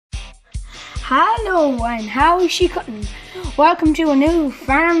Hello, and how is she cutting? Welcome to a new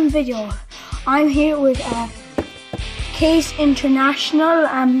farm video. I'm here with Case International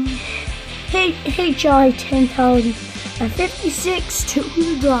HI 10056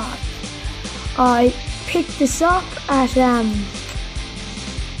 two-wheel drive. I picked this up at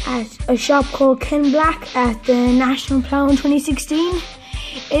a shop called Ken Black at the National Plough in 2016.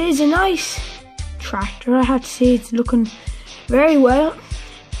 It is a nice tractor, I have to say. It's looking very well.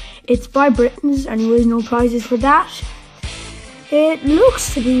 It's by Britons, anyways, no prizes for that. It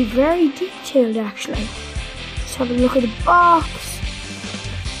looks to be very detailed, actually. Let's have a look at the box.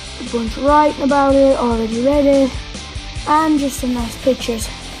 A bunch of writing about it, already read it, and just some nice pictures.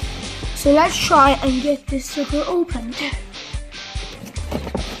 So let's try and get this sucker opened.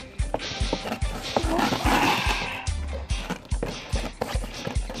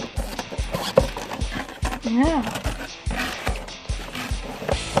 Yeah.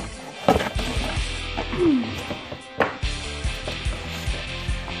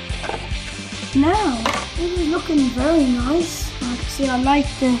 Now, this is looking very nice. I can see I like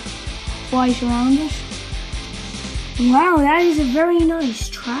the white around it. Wow, that is a very nice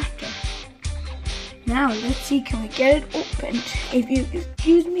tractor. Now, let's see, can we get it opened? If you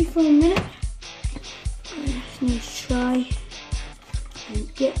excuse me for a minute, I just need to try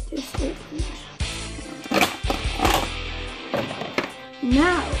and get this opened.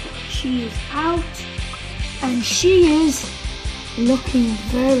 Now, she is out, and she is looking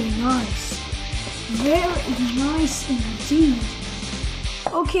very nice. Very nice indeed.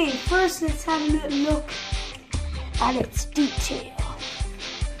 Okay, first let's have a little look at its detail.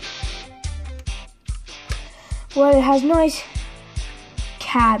 Well, it has nice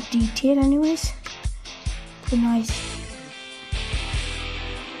cab detail anyways. The nice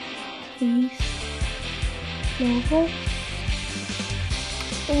piece logo.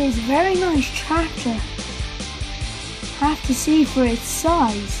 It is a very nice tractor. Have to see for its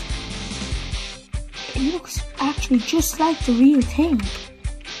size. It looks actually just like the real thing.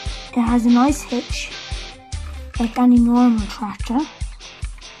 It has a nice hitch, like any normal tractor.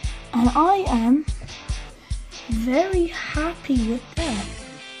 And I am very happy with that.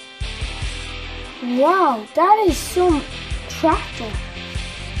 Wow, that is some tractor.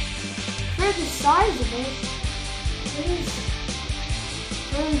 For the size of it, it is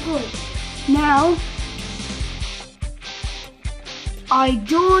very good. Now, I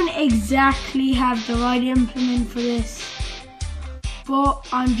don't exactly have the right implement for this, but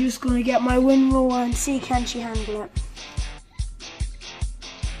I'm just going to get my windrower and see can she handle it.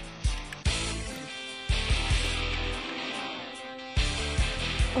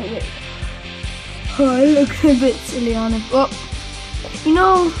 Okay. Oh, I look a bit silly on it, but you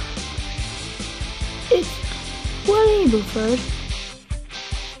know, it's well able for it.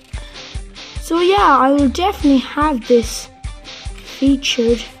 So yeah, I will definitely have this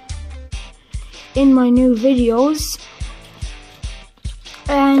featured in my new videos,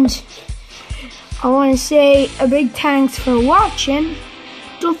 and I want to say a big thanks for watching.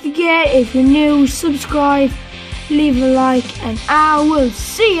 Don't forget, if you're new, subscribe, leave a like, and I will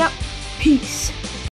see ya. Peace.